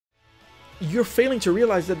you're failing to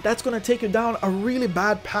realize that that's going to take you down a really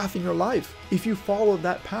bad path in your life if you follow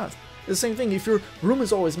that path. The same thing, if your room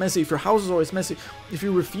is always messy, if your house is always messy, if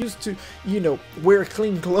you refuse to, you know, wear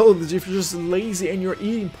clean clothes, if you're just lazy and you're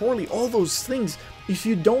eating poorly, all those things, if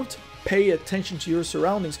you don't pay attention to your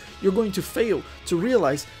surroundings, you're going to fail to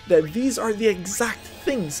realize that these are the exact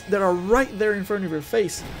things that are right there in front of your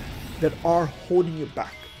face that are holding you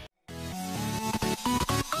back.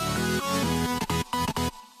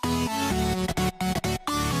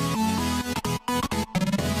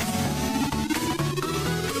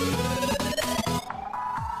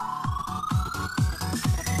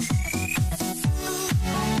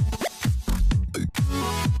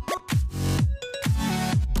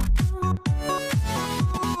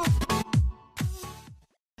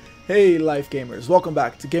 Hey life gamers, welcome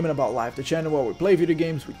back to Gaming About Life, the channel where we play video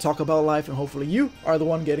games, we talk about life, and hopefully you are the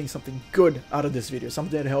one getting something good out of this video,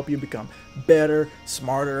 something to help you become better,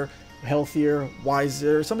 smarter, healthier,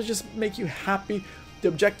 wiser, something to just make you happy. The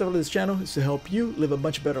objective of this channel is to help you live a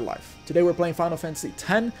much better life. Today we're playing Final Fantasy X.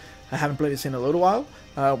 I haven't played this in a little while.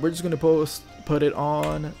 We're just going to put it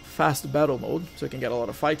on fast battle mode so we can get a lot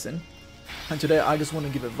of fights in. And today I just want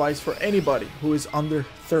to give advice for anybody who is under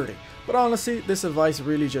 30. But honestly, this advice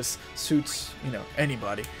really just suits, you know,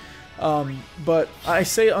 anybody. But I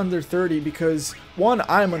say under 30 because, one,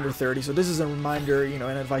 I'm under 30, so this is a reminder, you know,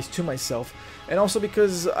 and advice to myself. And also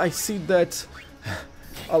because I see that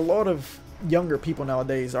a lot of younger people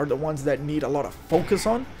nowadays are the ones that need a lot of focus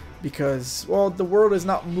on. Because, well, the world is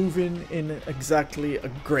not moving in exactly a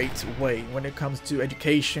great way when it comes to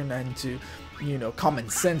education and to, you know, common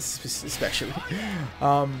sense especially.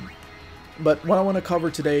 But what I want to cover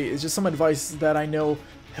today is just some advice that I know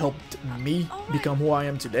helped me become who I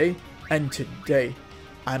am today. And today,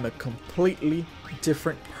 I'm a completely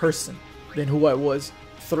different person than who I was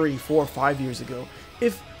 3, 4, 5 years ago.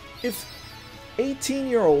 If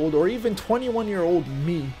 18-year-old or even 21-year-old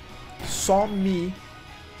me saw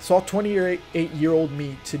 28-year-old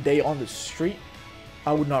me today on the street,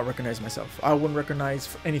 I would not recognize myself. I wouldn't recognize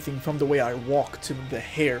anything from the way I walk, to the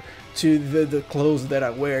hair, to the clothes that I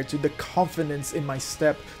wear, to the confidence in my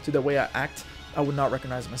step, to the way I act. I would not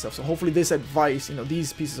recognize myself. So hopefully this advice, you know,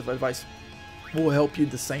 these pieces of advice will help you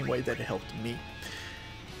the same way that it helped me.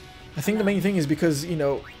 I think the main thing is because, you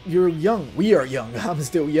know, you're young. We are young. I'm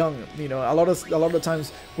still young. You know, a lot of times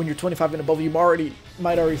when you're 25 and above, you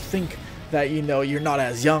might already think that, you know, you're not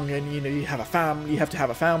as young and, you know, you have a family, you have to have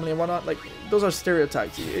a family and whatnot. Like, those are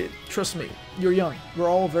stereotypes. Trust me, you're young. We're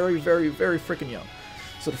all very, very, very freaking young.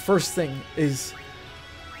 So the first thing is,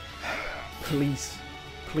 please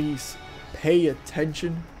pay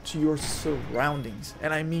attention to your surroundings.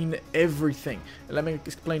 And I mean everything. And let me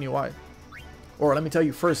explain you why. Or let me tell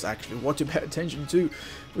you first, actually, what to pay attention to,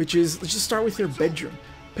 which is, let's just start with your bedroom.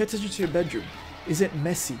 Pay attention to your bedroom. Is it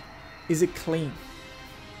messy? Is it clean?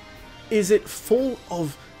 Is it full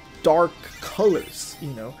of dark colors,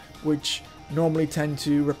 you know, which normally tend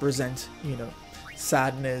to represent, you know,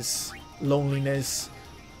 sadness, loneliness,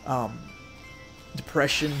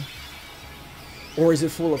 depression? Or is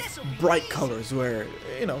it full of bright colors where,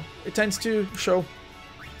 you know, it tends to show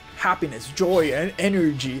happiness, joy, and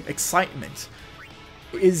energy, excitement?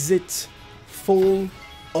 Is it full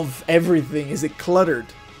of everything? Is it cluttered?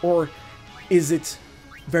 Or is it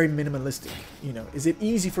very minimalistic? You know, is it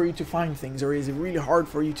easy for you to find things, or is it really hard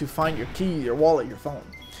for you to find your key, your wallet, your phone?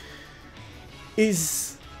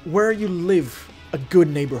 Is where you live a good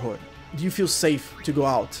neighborhood? Do you feel safe to go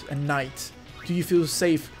out at night? Do you feel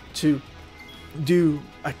safe to do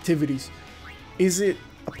activities? Is it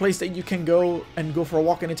a place that you can go for a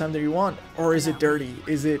walk anytime that you want? Or is it dirty?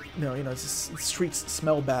 Is it, you know, the streets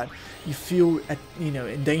smell bad? You feel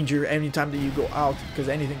in danger anytime that you go out because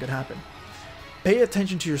anything could happen. Pay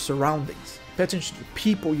attention to your surroundings. Pay attention to the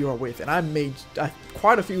people you are with. And I've made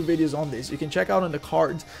quite a few videos on this. You can check out on the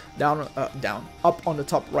cards up on the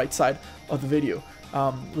top right side of the video.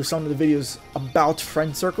 With some of the videos about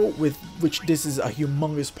friend circle, with which this is a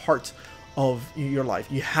humongous part of your life.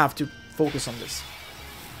 You have to focus on this.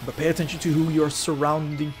 But pay attention to who you're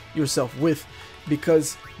surrounding yourself with,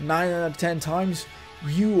 because 9 out of 10 times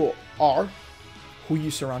you are who you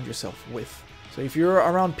surround yourself with. So if you're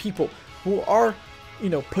around people who are, you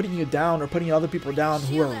know, putting you down or putting other people down,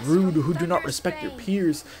 who are rude, who do not respect your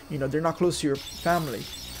peers, you know, they're not close to your family,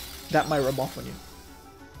 that might rub off on you.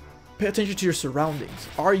 Pay attention to your surroundings.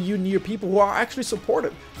 Are you near people who are actually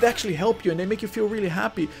supportive? They actually help you and they make you feel really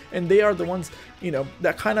happy, and they are the ones, you know,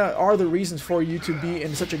 that kind of are the reasons for you to be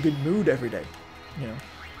in such a good mood every day. You know,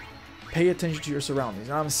 pay attention to your surroundings.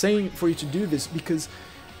 And I'm saying for you to do this because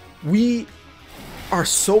we are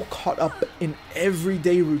so caught up in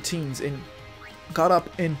everyday routines, in caught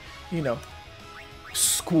up in, you know,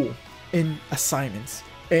 school, in assignments,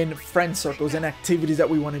 in friend circles, and activities that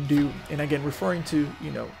we want to do. And again, referring to,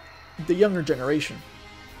 you know, the younger generation,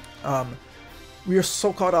 we are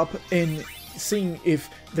so caught up in seeing if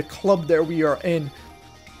the club that we are in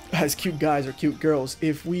has cute guys or cute girls,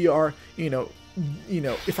 if we are, you know,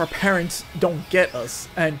 if our parents don't get us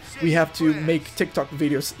and we have to make TikTok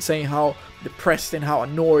videos saying how depressed and how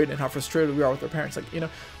annoyed and how frustrated we are with our parents. Like, you know,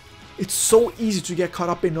 it's so easy to get caught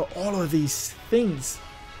up in all of these things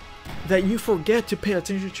that you forget to pay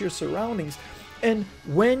attention to your surroundings. And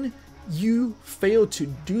when you fail to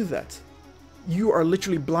do that, you are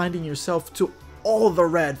literally blinding yourself to all the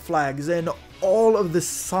red flags and all of the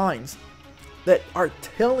signs that are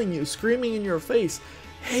telling you, screaming in your face,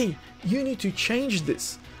 hey, you need to change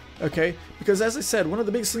this. Okay, because as I said, one of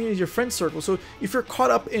the biggest things is your friend circle. So if you're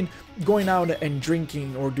caught up in going out and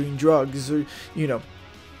drinking or doing drugs, or, you know,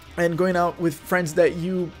 and going out with friends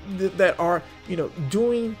that are, you know,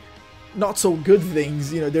 doing not so good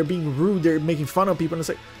things, you know, they're being rude, they're making fun of people, and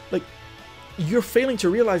it's like you're failing to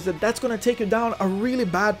realize that that's going to take you down a really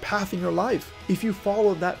bad path in your life if you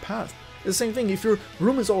follow that path. The same thing, if your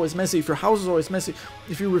room is always messy, if your house is always messy,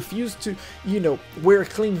 if you refuse to, you know, wear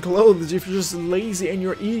clean clothes, if you're just lazy and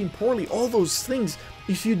you're eating poorly, all those things,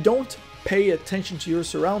 if you don't pay attention to your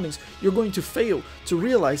surroundings, you're going to fail to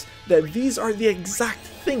realize that these are the exact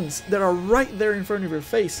things that are right there in front of your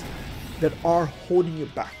face that are holding you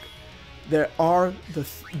back. They are the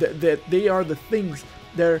things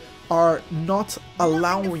that are not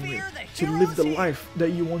allowing you to live the life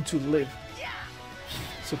that you want to live.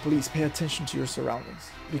 So please pay attention to your surroundings,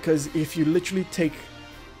 because if you literally take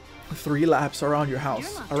 3 laps around your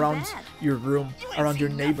house, around your room, around your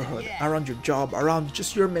neighborhood, around your job, around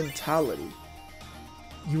just your mentality,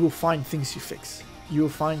 you will find things you fix. You will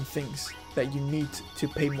find things that you need to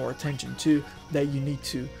pay more attention to, that you need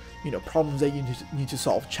to, you know, problems that you need to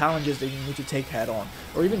solve, challenges that you need to take head on,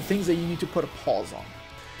 or even things that you need to put a pause on.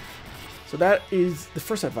 So that is the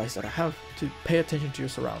first advice that I have, to pay attention to your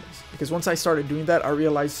surroundings. Because once I started doing that, I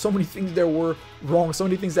realized so many things that were wrong, so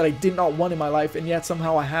many things that I did not want in my life, and yet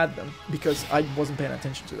somehow I had them because I wasn't paying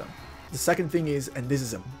attention to them. The second thing is, and this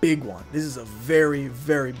is a big one, this is a very,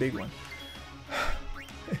 very big one,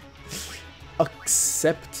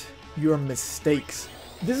 accept your mistakes.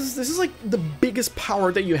 This is like the biggest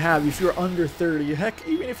power that you have if you're under 30, heck,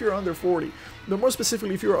 even if you're under 40, but more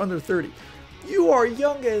specifically if you're under 30. You are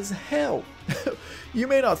young as hell. You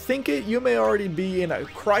may not think it, you may already be in a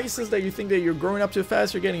crisis that you think that you're growing up too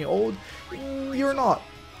fast, you're getting old. You're not.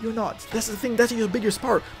 You're not. That's the thing, that's your biggest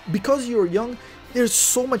power. Because you're young, it's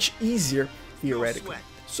so much easier, theoretically,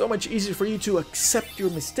 so much easier for you to accept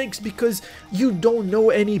your mistakes because you don't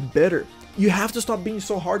know any better. You have to stop being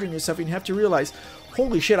so hard on yourself, and you have to realize,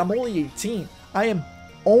 holy shit, I'm only 18. I am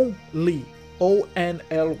only,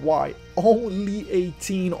 O-N-L-Y, only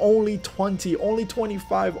 18, only 20, only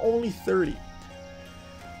 25, only 30.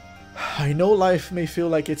 I know life may feel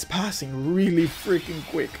like it's passing really freaking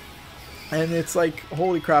quick. And it's like,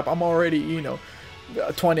 holy crap, I'm already, you know,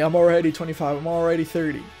 20, I'm already 25, I'm already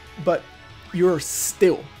 30. But you're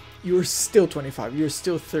still 25, you're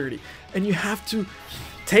still 30. And you have to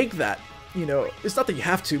take that, you know, it's not that you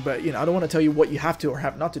have to, but, you know, I don't want to tell you what you have to or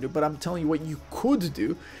have not to do, but I'm telling you what you could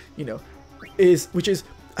do, you know, which is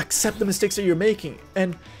accept the mistakes that you're making,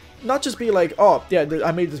 and not just be like, oh yeah,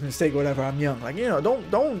 I made this mistake, whatever, I'm young. Like, you know,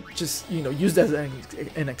 don't just, you know, use that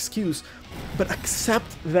as an excuse, but accept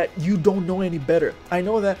that you don't know any better. I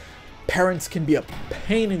know that parents can be a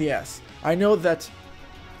pain in the ass. I know that,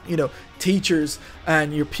 you know, teachers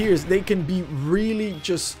and your peers, they can be really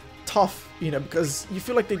just tough, you know, because you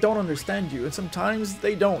feel like they don't understand you, and sometimes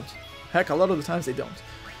they don't. Heck, a lot of the times they don't.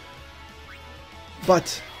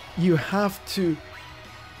 But you have to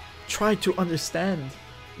try to understand,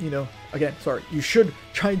 you know, again, sorry, you should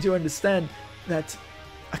try to understand that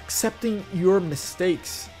accepting your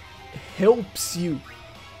mistakes helps you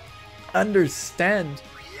understand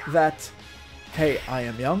that, hey, I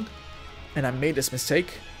am young and I made this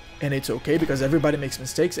mistake, and it's okay because everybody makes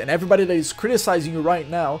mistakes, and everybody that is criticizing you right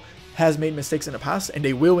now has made mistakes in the past, and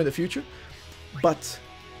they will in the future. But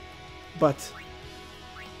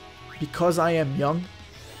because I am young,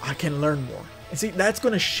 I can learn more. And see, that's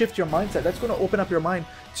going to shift your mindset. That's going to open up your mind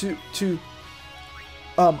to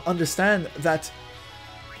understand that,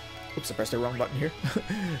 oops, I pressed the wrong button here,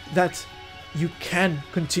 that you can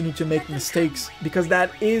continue to make mistakes, because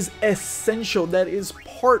that is essential. That is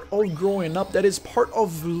part of growing up. That is part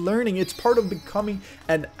of learning. It's part of becoming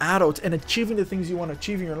an adult and achieving the things you want to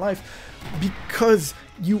achieve in your life, because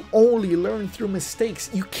you only learn through mistakes.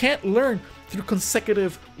 You can't learn through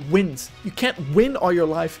consecutive wins. You can't win all your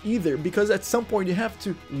life either, because at some point you have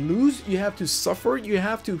to lose, you have to suffer, you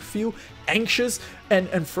have to feel anxious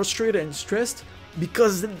and frustrated and stressed,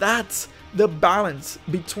 because that's the balance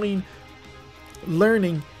between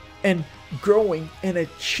learning and growing and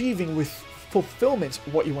achieving with fulfillment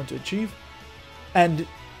what you want to achieve, and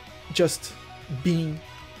just being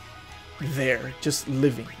there, just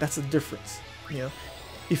living. That's the difference. You know,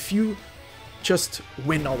 if you just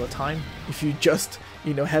win all the time, if you just,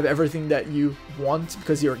 you know, have everything that you want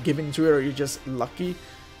because you're given to it, or you're just lucky,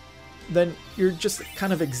 then you're just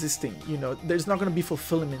kind of existing. You know, there's not going to be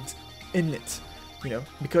fulfillment in it, you know,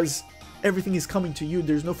 because everything is coming to you.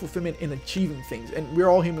 There's no fulfillment in achieving things, and we're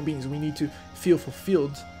all human beings. We need to feel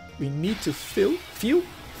fulfilled. We need to feel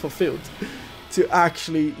fulfilled to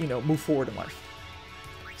actually, you know, move forward in life.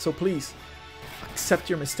 So please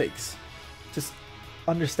accept your mistakes. Just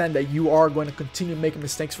understand that you are going to continue making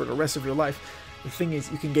mistakes for the rest of your life. The thing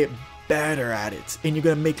is, you can get better at it, and you're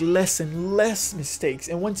going to make less and less mistakes.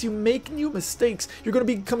 And once you make new mistakes, you're going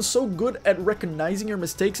to become so good at recognizing your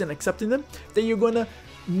mistakes and accepting them that you're going to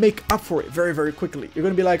make up for it very, very quickly. You're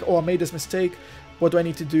going to be like, oh, I made this mistake. What do I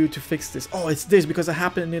need to do to fix this? Oh, it's this because it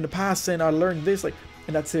happened in the past and I learned this. Like,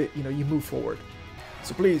 and that's it. You know, you move forward.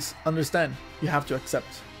 So please understand, you have to accept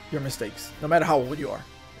your mistakes, no matter how old you are,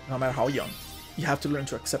 no matter how young. You have to learn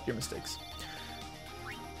to accept your mistakes.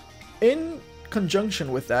 In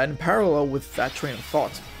conjunction with that, in parallel with that train of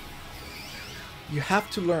thought, you have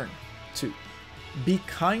to learn to be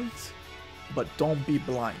kind, but don't be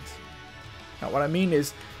blind. Now, what I mean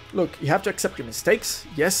is, look, you have to accept your mistakes.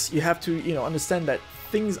 Yes, you have to, you know, understand that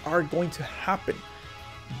things are going to happen,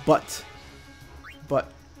 but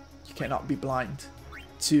you cannot be blind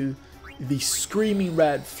to the screaming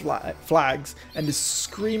red flags and the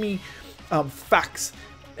screaming facts,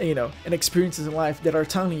 you know, and experiences in life that are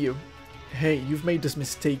telling you, hey, you've made this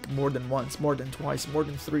mistake more than once, more than twice, more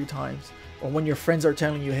than 3 times. Or when your friends are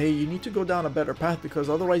telling you, hey, you need to go down a better path because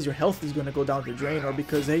otherwise your health is going to go down the drain, or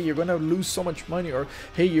because, hey, you're going to lose so much money, or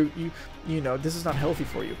hey, you know, this is not healthy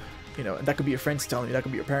for you. You know, and that could be your friends telling you, that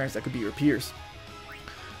could be your parents, that could be your peers.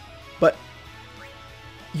 But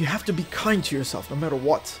you have to be kind to yourself no matter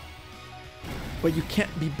what. But you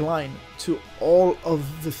can't be blind to all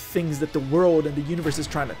of the things that the world and the universe is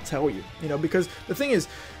trying to tell you. You know, because the thing is,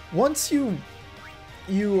 once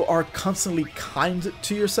you are constantly kind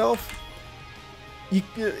to yourself,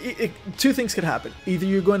 two things can happen. Either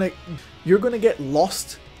you're gonna get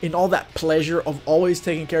lost in all that pleasure of always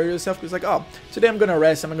taking care of yourself. It's like, oh, today I'm gonna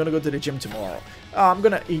rest, I'm gonna go to the gym tomorrow. I'm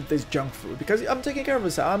gonna eat this junk food because I'm taking care of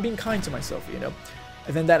myself. I'm being kind to myself, you know.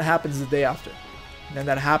 And then that happens the day after. And then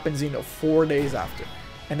that happens, you know, 4 days after.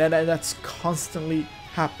 And then that's constantly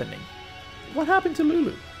happening. What happened to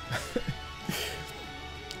Lulu?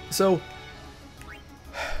 So,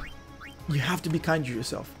 you have to be kind to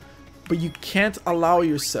yourself. But you can't allow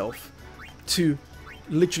yourself to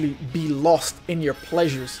literally be lost in your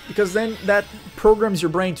pleasures, because then that programs your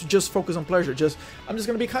brain to just focus on pleasure. I'm just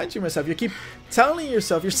going to be kind to myself. You keep telling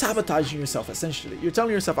yourself, you're sabotaging yourself essentially. You're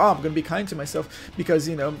telling yourself, oh, I'm going to be kind to myself because,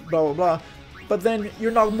 you know, blah, blah, blah. But then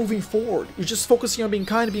you're not moving forward. You're just focusing on being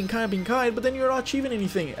kind, but then you're not achieving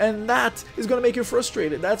anything. And that is going to make you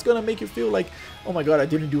frustrated. That's going to make you feel like, oh my God, I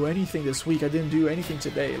didn't do anything this week. I didn't do anything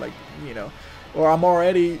today. Like, you know, or I'm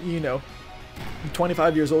already, you know,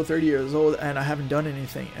 25 years old, 30 years old, and I haven't done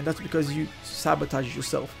anything. And that's because you sabotage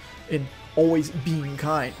yourself in always being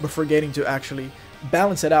kind, but forgetting to actually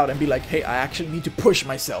balance it out and be like, hey, I actually need to push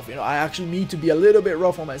myself. You know, I actually need to be a little bit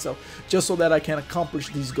rough on myself just so that I can accomplish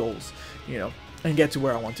these goals, you know, and get to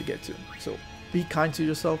where I want to get to. So be kind to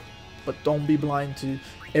yourself, but don't be blind to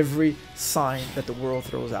every sign that the world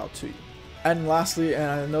throws out to you. And lastly, and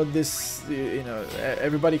I know this, you know,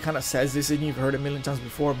 everybody kind of says this and you've heard it a million times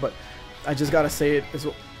before, but I just gotta say it as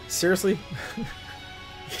well. Seriously,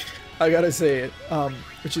 I gotta say it,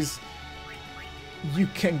 which is, you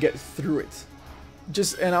can get through it.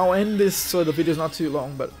 Just, and I'll end this so the video's not too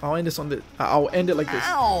long, but I'll end this on the, I'll end it like this.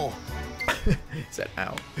 Ow! It said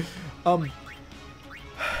ow.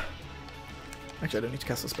 Actually, I don't need to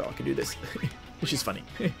cast a spell. I can do this, which is funny.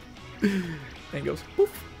 And it goes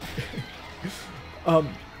poof.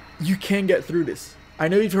 You can get through this. I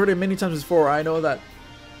know you've heard it many times before. I know that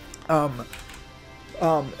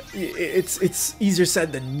it's easier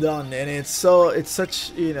said than done, and it's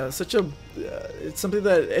such, you know, such a it's something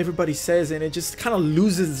that everybody says, and it just kind of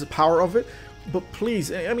loses the power of it. But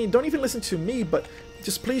please, I mean, don't even listen to me, but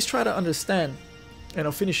just please try to understand, and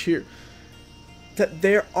I'll finish here, that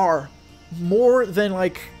there are more than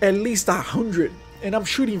like at least 100, and I'm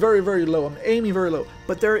shooting very, very low, I'm aiming very low,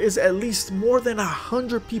 but there is at least more than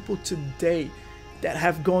 100 people today that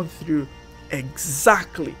have gone through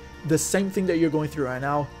exactly the same thing that you're going through right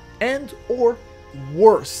now, and or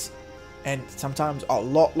worse, and sometimes a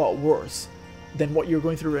lot worse than what you're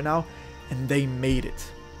going through right now, and they made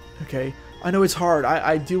it. Okay, I know it's hard.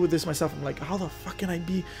 I deal with this myself. I'm like, how the fuck can I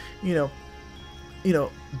be, you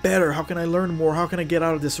know, better? How can I learn more? How can I get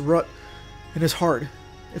out of this rut? And it's hard.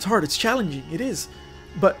 It's hard. It's challenging. It is.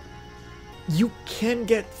 But you can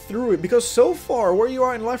get through it, because so far where you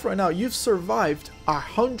are in life right now, you've survived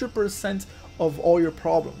 100% of all your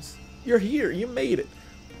problems. You're here. You made it,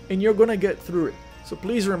 and you're gonna get through it. So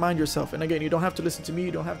please remind yourself. And again, you don't have to listen to me.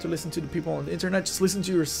 You don't have to listen to the people on the internet. Just listen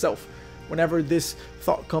to yourself. Whenever this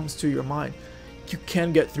thought comes to your mind, you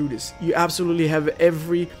can get through this. You absolutely have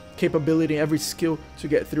every capability, every skill to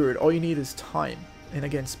get through it. All you need is time. And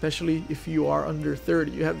again, especially if you are under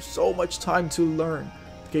 30, you have so much time to learn.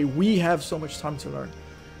 Okay, we have so much time to learn.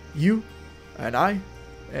 You and I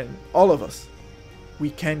and all of us,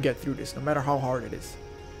 we can get through this no matter how hard it is.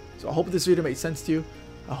 So I hope this video made sense to you.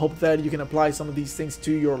 I hope that you can apply some of these things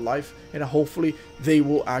to your life, and hopefully they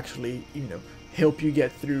will actually, you know, help you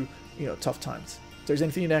get through, you know, tough times. If there's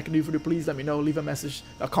anything that I can do for you, please let me know. Leave a message,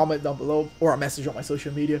 a comment down below, or a message on my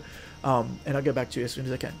social media, and I'll get back to you as soon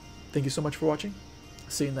as I can. Thank you so much for watching.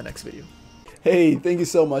 See you in the next video. Hey, thank you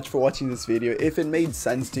so much for watching this video. If it made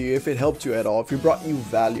sense to you, if it helped you at all, if it brought you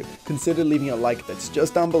value, consider leaving a like. That's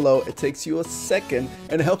just down below. It takes you a second,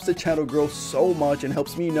 and it helps the channel grow so much, and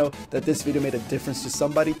helps me know that this video made a difference to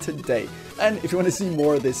somebody today. And if you want to see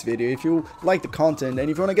more of this video, if you like the content, and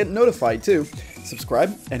if you want to get notified too,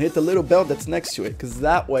 subscribe and hit the little bell that's next to it, because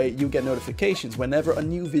that way you get notifications whenever a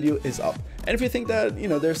new video is up. And if you think that, you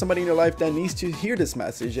know, there's somebody in your life that needs to hear this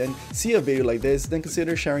message and see a video like this, then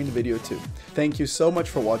consider sharing the video too. Thank you so much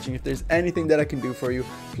for watching. If there's anything that I can do for you,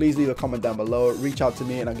 please leave a comment down below, reach out to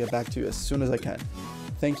me, and I'll get back to you as soon as I can.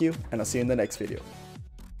 Thank you, and I'll see you in the next video.